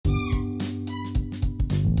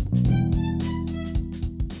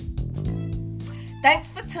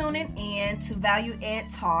Thanks for tuning in to Value Ed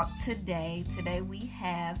Talk today. Today we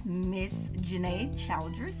have Miss Janae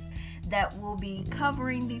Childress that will be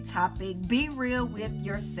covering the topic, Be Real with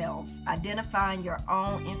Yourself, Identifying Your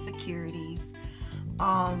Own Insecurities.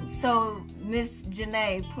 So Miss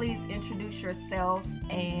Janae, please introduce yourself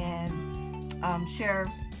and share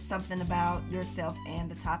something about yourself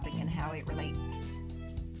and the topic and how it relates.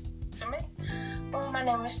 To me? Well, my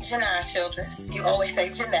name is Janae Childress. You always say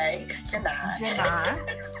Janae. It's Janae. Janae.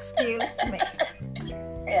 Excuse me.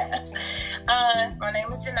 Yes. My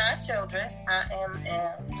name is Janae Childress. I am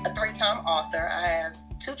a 3-time author. I have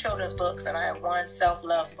 2 children's books, and I have 1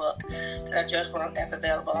 self-love book that I just wrote that's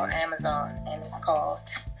available on Amazon, and it's called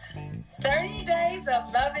 30 Days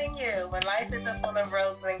of Loving You When Life Isn't Full of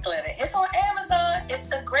Roses and Glitter. It's on Amazon. It's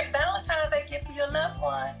a great Valentine's Day gift for your loved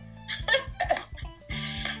one.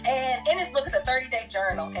 And in this book, it's a 30-day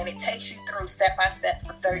journal, and it takes you through step by step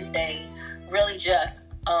for 30 days, really just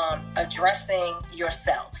addressing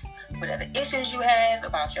yourself, whatever issues you have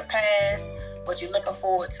about your past, what you're looking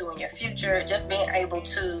forward to in your future, just being able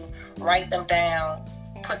to write them down,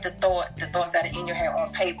 put the thoughts that are in your head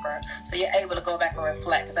on paper, so you're able to go back and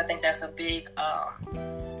reflect. Because I think that's a big,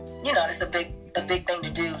 that's a big thing to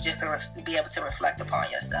do, just to be able to reflect upon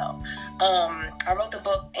yourself. I wrote the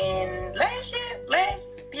book in last year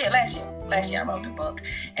I wrote the book,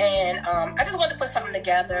 and I just wanted to put something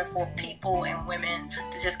together for people and women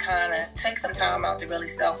to just kind of take some time out to really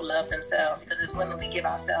self-love themselves, because as women we give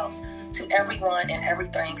ourselves to everyone and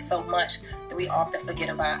everything so much that we often forget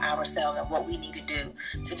about ourselves and what we need to do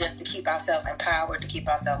to keep ourselves empowered, to keep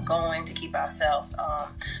ourselves going, to keep ourselves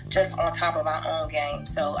just on top of our own game.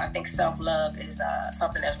 So I think self-love is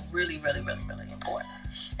something that's really, really, really, really important.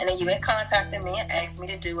 And then you had contacted me and asked me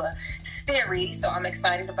to do a series, so I'm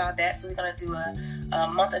excited about that. So we're going to do a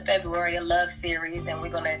month of February, a love series, and we're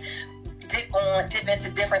going to dip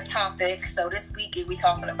into different topics. So this week we're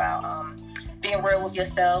talking about being real with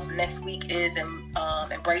yourself. Next week is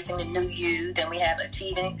embracing the new you. Then we have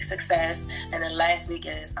achieving success, and then last week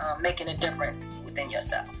is making a difference within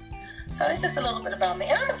yourself. So it's just a little bit about me,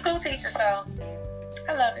 and I'm a school teacher, so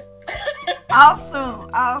I love it.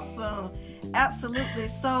 Awesome.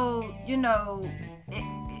 Absolutely. So,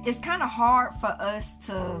 it's kind of hard for us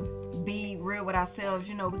to be real with ourselves.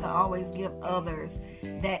 We can always give others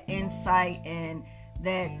that insight and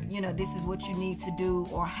that, this is what you need to do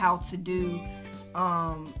or how to do.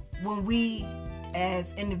 When we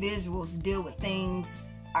as individuals deal with things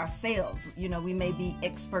ourselves, we may be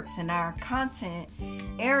experts in our content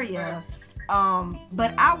area.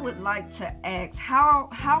 But I would like to ask,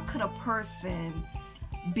 how could a person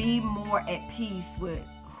be more at peace with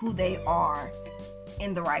who they are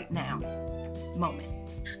in the right now moment?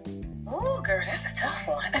 Oh, girl, that's a tough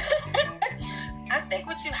one. I think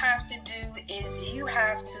what you have to do is you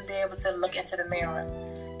have to be able to look into the mirror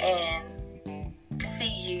and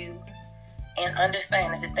see you and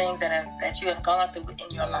understand that the things that you have gone through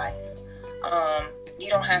in your life, you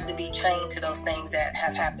don't have to be chained to those things that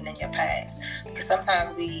have happened in your past, because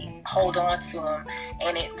sometimes we hold on to them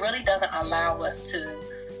and it really doesn't allow us to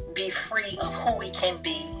be free of who we can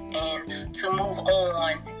be and to move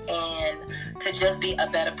on and to just be a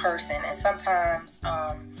better person. And sometimes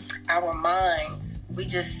our minds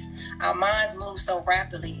move so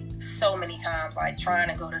rapidly so many times, like trying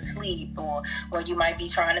to go to sleep, or when you might be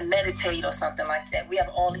trying to meditate or something like that. We have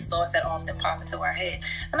all these thoughts that often pop into our head,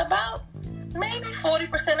 and about maybe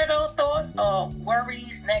 40% of those thoughts are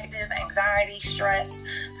worries, negative, anxiety, stress.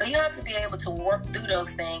 So you have to be able to work through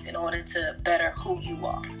those things in order to better who you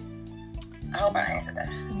are. I hope I answered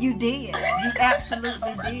that. You did. You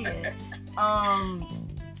absolutely did.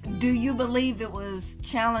 Do you believe it was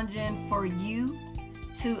challenging for you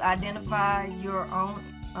to identify your own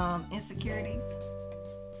insecurities?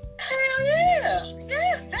 Hell yeah.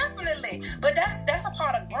 Yes, definitely. But that's a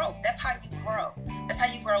part of growth. That's how you grow. That's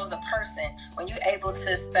how you grow as a person, when you're able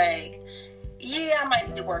to say, yeah, I might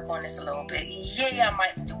need to work on this a little bit. Yeah, I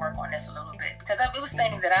might need to work on this a little bit. Because it was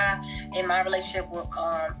things that I, in my relationship with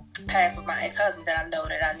past with my ex-husband, that I know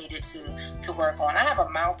that I needed to work on. I have a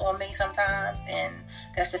mouth on me sometimes, and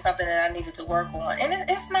that's just something that I needed to work on. And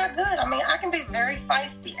it's not good. I mean, I can be very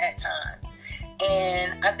feisty at times.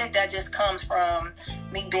 And I think that just comes from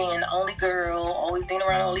me being the only girl, always being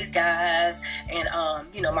around all these guys, and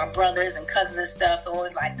my brothers and cousins and stuff. So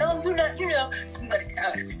always like, no, do not, you got to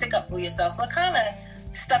kind of stick up for yourself. So it kind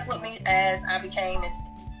of stuck with me as I became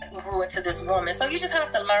and grew into this woman. So you just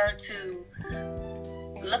have to learn to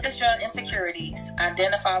look at your insecurities,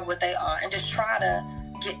 identify what they are, and just try to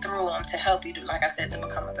get through them to help you, like I said, to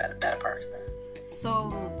become a better person. So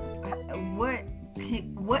what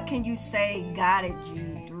what can you say guided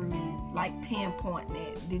you through, like, pinpointing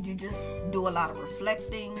it? Did you just do a lot of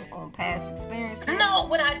reflecting on past experiences? No,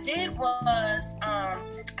 what I did was,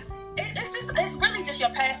 it's really just your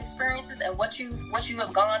past experiences and what you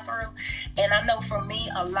have gone through. And I know for me,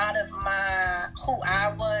 a lot of who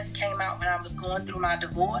I was came out when I was going through my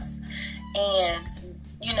divorce. And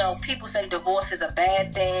people say divorce is a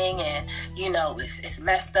bad thing, and it's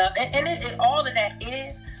messed up, and it all of that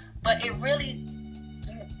is, but it really,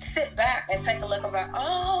 sit back and take a look about,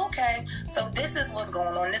 oh, okay, so this is what's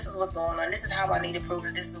going on, this is what's going on, this is how I need to prove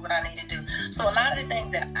it, this is what I need to do. So a lot of the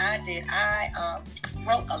things that I did, I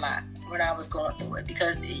wrote a lot when I was going through it,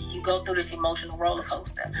 because you go through this emotional roller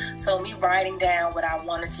coaster. So me writing down what I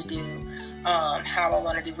wanted to do, how I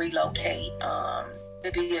wanted to relocate,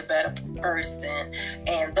 to be a better person,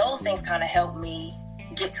 and those things kind of helped me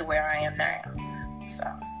get to where I am now. So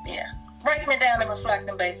yeah, writing it down and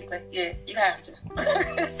reflecting, basically. Yeah, you have to.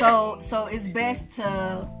 so it's best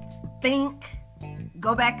to think,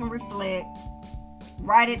 go back and reflect,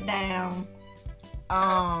 write it down,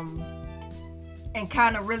 and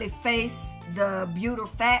kind of really face the beautiful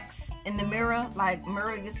facts in the mirror, like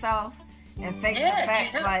mirror yourself and face the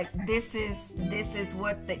facts, like this is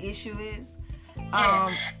what the issue is. Yeah.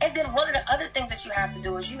 And then one of the other things that you have to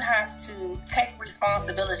do is you have to take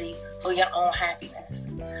responsibility for your own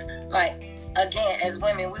happiness. Like, again, as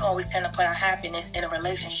women, we always tend to put our happiness in a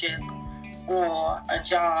relationship or a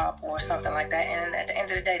job or something like that. And at the end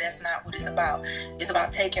of the day, that's not what it's about. It's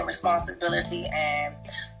about taking responsibility and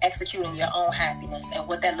executing your own happiness and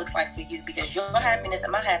what that looks like for you, because your happiness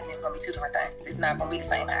and my happiness is going to be two different things. It's not going to be the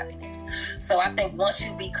same happiness. So I think once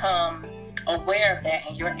you become aware of that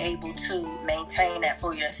and you're able to maintain that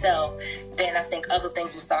for yourself, then I think other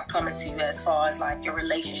things will start coming to you, as far as like your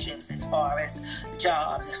relationships, as far as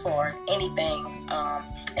jobs, as far as anything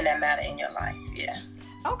in that matter in your life. Yeah.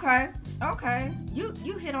 Okay.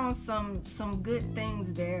 You hit on some good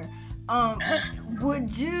things there.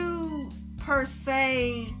 Would you per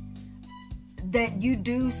se that you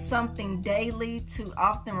do something daily to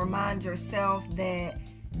often remind yourself that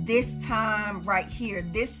this time right here,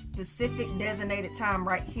 this specific designated time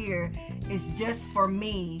right here, is just for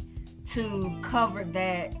me to cover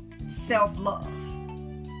that self-love?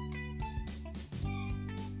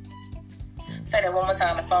 Say that one more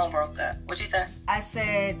time, the phone broke up. What you say? I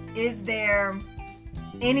said, is there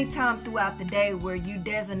any time throughout the day where you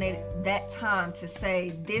designate that time to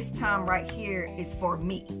say, this time right here is for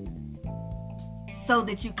me, so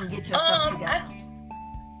that you can get yourself together?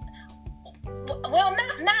 Well,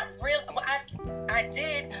 not really. Well, I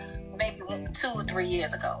did maybe 2 or 3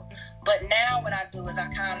 years ago. But now what I do is I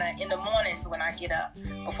kind of, in the mornings when I get up,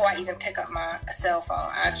 before I even pick up my cell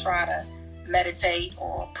phone, I try to meditate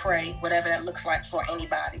or pray, whatever that looks like for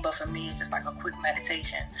anybody. But for me, it's just like a quick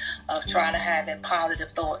meditation of trying to have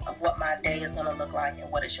positive thoughts of what my day is going to look like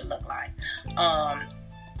and what it should look like.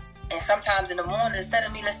 And sometimes in the morning, instead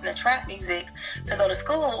of me listening to trap music to go to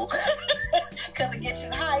school, because it gets you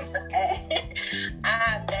hyped,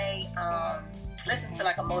 I may listen to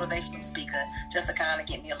like a motivational speaker just to kind of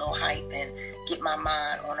get me a little hype and get my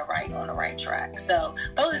mind on the right track. So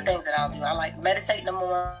those are things that I'll do. I like meditate in the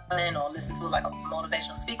morning or listen to like a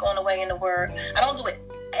motivational speaker on the way into work. I don't do it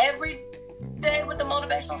every day with the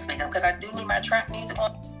motivational speaker because I do need my trap music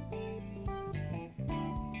on.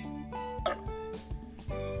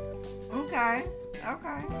 Okay.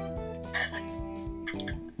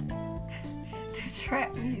 The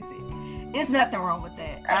trap music. There's nothing wrong with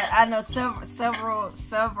that. I know several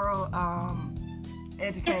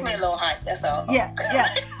educators. Gets me a little hype, that's all.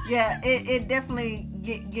 Yeah. It definitely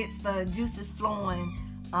gets the juices flowing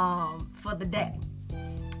for the day.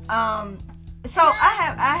 So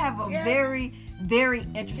I have a very, very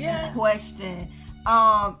interesting question.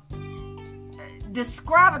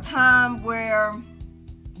 Describe a time where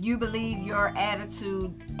you believe your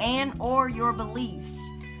attitude and or your beliefs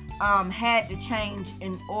had to change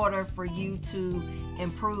in order for you to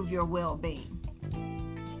improve your well-being.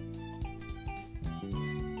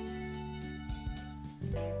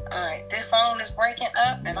 All right, this phone is breaking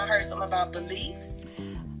up, and I heard something about beliefs.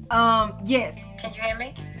 Yes. Can you hear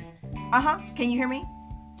me? Can you hear me?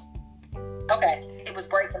 Okay, it was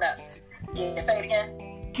breaking up. Yeah, say it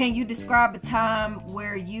again. Can you describe a time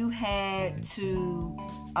where you had to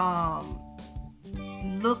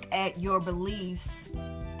look at your beliefs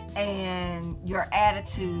and your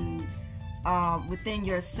attitude within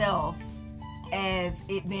yourself as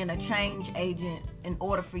it being a change agent in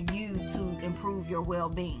order for you to improve your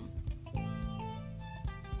well-being?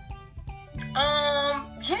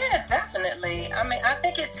 Yeah, definitely. I mean, I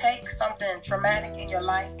think it takes something traumatic in your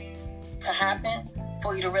life to happen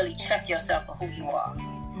for you to really check yourself and who you are.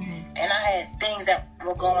 And I had things that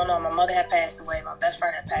were going on. My mother had passed away. My best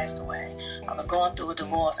friend had passed away. I was going through a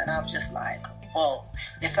divorce, and I was just like, whoa.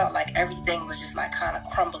 It felt like everything was just like kind of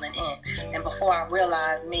crumbling in. And before I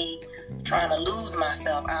realized me trying to lose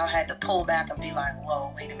myself, I had to pull back and be like,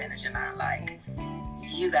 whoa, wait a minute, Janai. Like,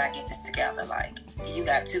 you got to get this together. Like, you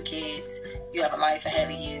got 2 kids. You have a life ahead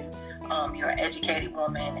of you. You're an educated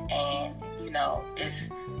woman, and, you know, it's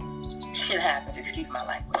shit happens. Excuse my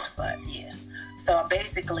language, but yeah. So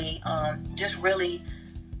basically, just really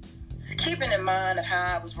keeping in mind of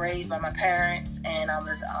how I was raised by my parents, and I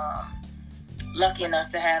was lucky enough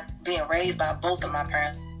to have being raised by both of my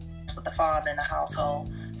parents with the father in the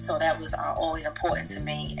household. So that was always important to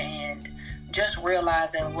me, and just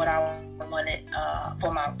realizing what I wanted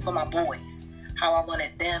for my boys, how I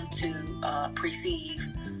wanted them to perceive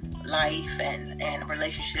life and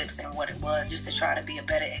relationships and what it was, just to try to be a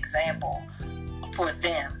better example for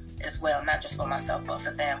them as well, not just for myself, but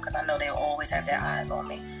for them, because I know they'll always have their eyes on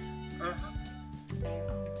me.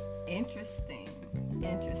 Interesting.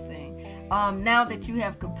 Now that you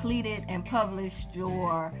have completed and published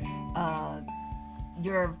your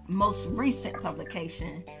most recent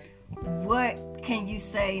publication, what can you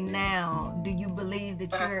say now? Do you believe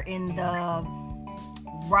that you're in the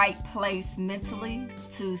right place mentally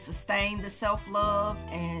to sustain the self-love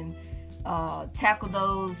and tackle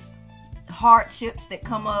those hardships that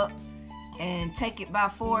come up and take it by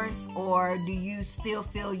force? Or do you still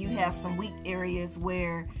feel you have some weak areas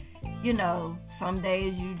where, you know, some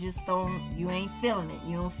days you ain't feeling it,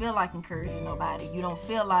 you don't feel like encouraging nobody, you don't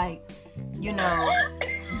feel like, you know,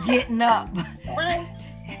 getting up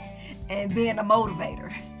and being a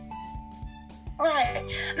motivator? Right.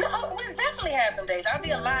 No, we definitely have them days. I'd be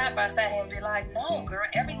a lie if I sat here and be like, no, girl,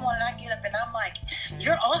 every morning I get up and I'm like,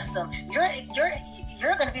 you're awesome.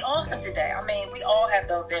 You're going to be awesome today. I mean, we all have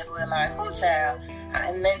those days where we're like, oh, child,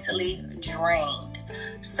 I'm mentally drained.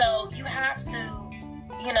 So you have to,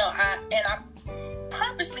 you know, I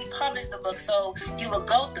purposely published the book so you would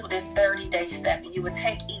go through this 30-day step, and you would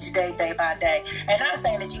take each day, day by day. And not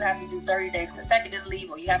saying that you have to do 30 days consecutively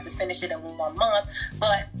or you have to finish it in 1 month,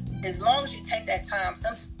 but as long as you take that time,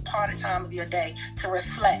 some part of time of your day, to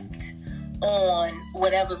reflect on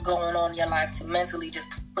whatever's going on in your life, to mentally just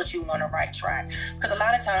put you on the right track. Because a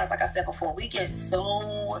lot of times, like I said before, we get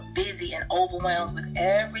so busy and overwhelmed with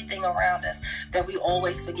everything around us that we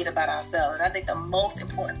always forget about ourselves. And I think the most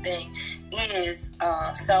important thing is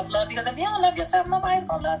self-love, because if you don't love yourself, nobody's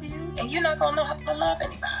going to love you, and you're not going to know how to love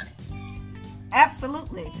anybody.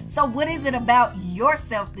 Absolutely. So what is it about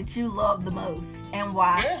yourself that you love the most, and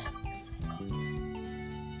why? Yeah.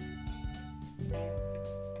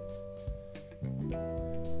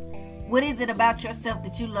 What is it about yourself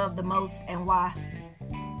that you love the most, and why?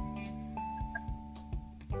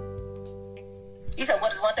 You said,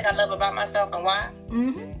 what is one thing I love about myself and why?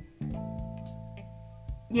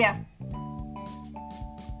 Yeah.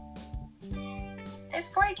 It's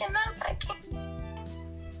breaking up. I can't.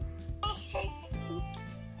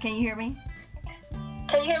 Can you hear me?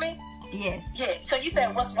 Can you hear me? Yes. Yeah. So you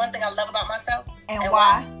said, what's one thing I love about myself? And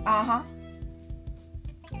why? Uh-huh.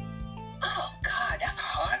 Oh, God, that's a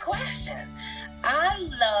hard question. I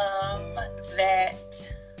love that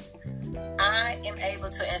I am able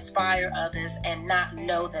to inspire others and not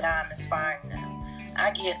know that I'm inspiring them. I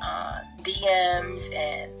get DMs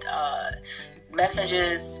and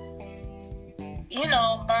messages, you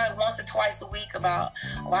know, about once or twice a week about,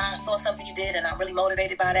 wow, I saw something you did and I'm really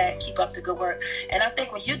motivated by that. Keep up the good work. And I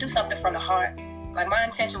think when you do something from the heart, like, my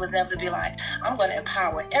intention was never to be like, I'm going to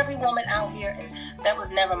empower every woman out here. And that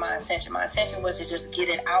was never my intention. My intention was to just get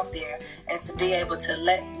it out there and to be able to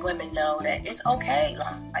let women know that it's okay.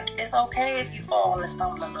 Like, it's okay if you fall and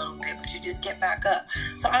stumble a little bit, but you just get back up.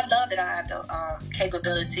 So I love that I have the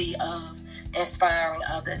capability of inspiring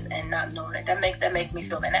others and not knowing it. That makes me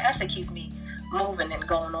feel good. And it actually keeps me moving and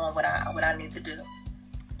going on what I need to do.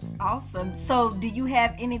 Awesome. So do you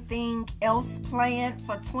have anything else planned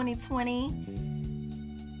for 2020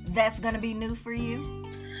 that's going to be new for you?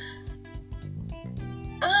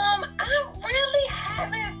 I really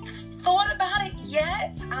haven't thought about it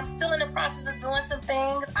yet. I'm still in the process of doing some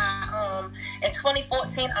things. In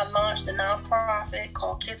 2014, I launched a nonprofit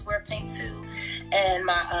called Kids Wear Pink Too, and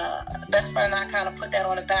my best friend and I kind of put that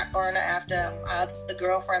on the back burner after the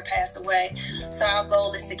girlfriend passed away. So our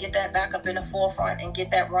goal is to get that back up in the forefront and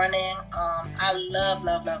get that running. I love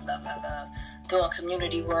doing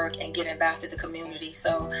community work and giving back to the community.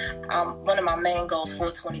 So one of my main goals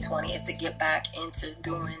for 2020 is to get back into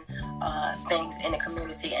doing things in the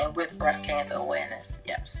community and with breast cancer awareness.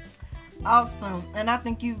 Yes. Awesome. And I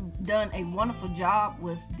think you've done a wonderful job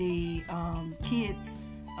with the kids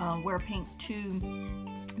Wear Pink 2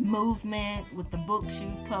 movement with the books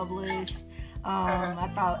you've published. I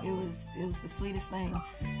thought it was the sweetest thing.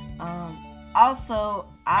 Also,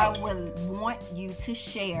 I would want you to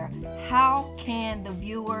share, how can the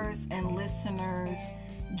viewers and listeners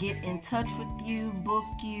get in touch with you, book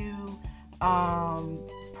you,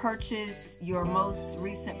 purchase your most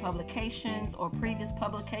recent publications or previous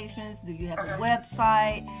publications? Do you have a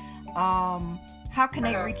website? How can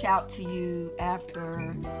they reach out to you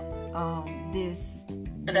after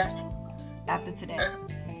after today?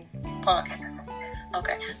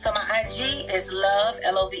 Okay, so my IG is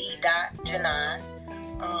love.Janai.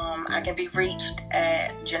 I can be reached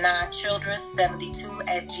at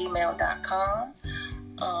JanaiChildress72@gmail.com.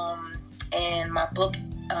 And my book,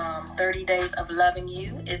 30 Days of Loving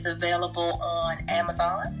You, is available on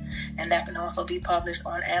Amazon, and that can also be published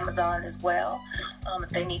on Amazon as well. If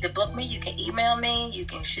they need to book me, you can email me, you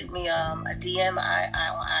can shoot me a DM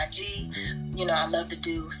on IG. You know, I love to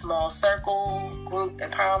do small circle group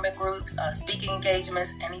empowerment groups, speaking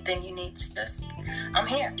engagements, anything you need. I'm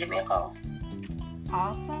here. Give me a call.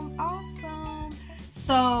 Awesome.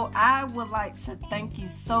 So I would like to thank you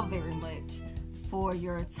so very much for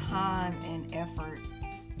your time and effort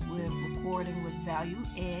with recording with Value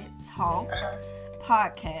Ed Talk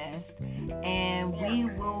podcast, and we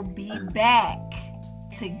will be back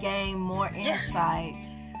to gain more insight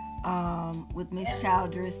with Miss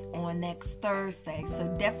Childress on next Thursday. So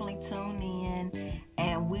definitely tune in,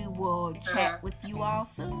 and we will chat with you all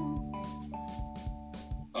soon.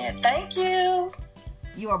 Yeah, thank you.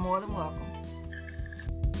 You are more than welcome.